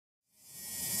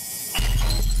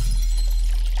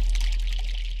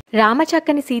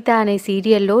రామచక్కని సీత అనే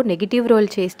సీరియల్లో negative role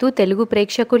చేస్తూ తెలుగు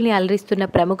ప్రేక్షకుల్ని అలరిస్తున్న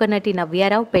ప్రముఖ నటి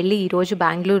నవ్యారావు పెళ్లి ఈరోజు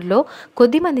బెంగళూరులో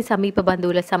కొద్దిమంది సమీప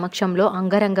బంధువుల సమక్షంలో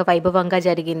అంగరంగ వైభవంగా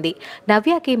జరిగింది.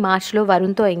 నవ్యకి మార్చ్లో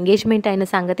వరుణ్తో ఎంగేజ్మెంట్ అయిన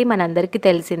సంగతి మనందరికీ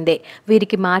తెలిసిందే.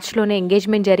 వీరికి మార్చ్లోనే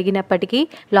ఎంగేజ్మెంట్ జరిగినప్పటికీ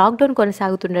లాక్డౌన్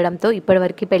కొనసాగుతుండడంతో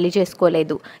ఇప్పటివరకు పెళ్లి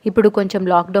చేసుకోలేదు. ఇప్పుడు కొంచెం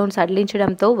లాక్డౌన్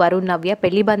సడలించడంతో వరుణ్ నవ్య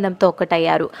పెళ్లి బంధంతో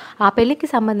ఒక్కటయ్యారు. ఆ పెళ్లికి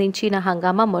సంబంధించిన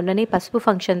హంగామా మొన్ననే పసుపు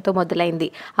ఫంక్షన్తో మొదలైంది.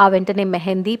 ఆ వెంటనే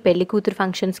మెహందీ, పెళ్లి కూతురు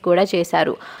ఫంక్షన్స్ కూడా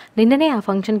చేశారు. నిన్ననే ఆ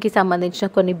ఫంక్షన్కి సంబంధించిన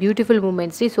కొన్ని బ్యూటిఫుల్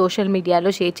మూమెంట్స్ని సోషల్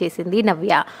మీడియాలో షేర్ చేసింది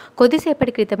నవ్య.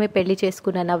 కొద్దిసేపటి క్రితమే పెళ్లి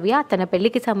చేసుకున్న నవ్య తన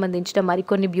పెళ్లికి సంబంధించిన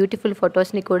మరికొన్ని బ్యూటిఫుల్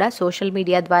ఫొటోస్ని కూడా సోషల్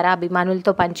మీడియా ద్వారా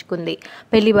అభిమానులతో పంచుకుంది.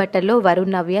 పెళ్లి బట్టల్లో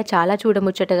వరుణ్ నవ్య చాలా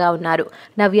చూడముచ్చటగా ఉన్నారు.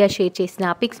 నవ్య షేర్ చేసిన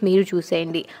ఆ పిక్స్ మీరు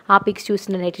చూసేయండి. ఆ పిక్స్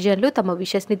చూసిన నెటిజన్లు తమ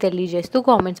విషెస్ని తెలియజేస్తూ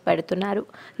కామెంట్స్ పెడుతున్నారు.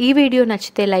 ఈ వీడియో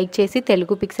నచ్చితే లైక్ చేసి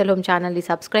తెలుగు పిక్సెల్ హోమ్ ఛానల్ని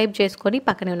సబ్స్క్రైబ్ చేసుకొని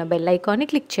పక్కనే ఉన్న బెల్ ఐకాన్ని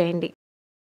క్లిక్ చేయండి.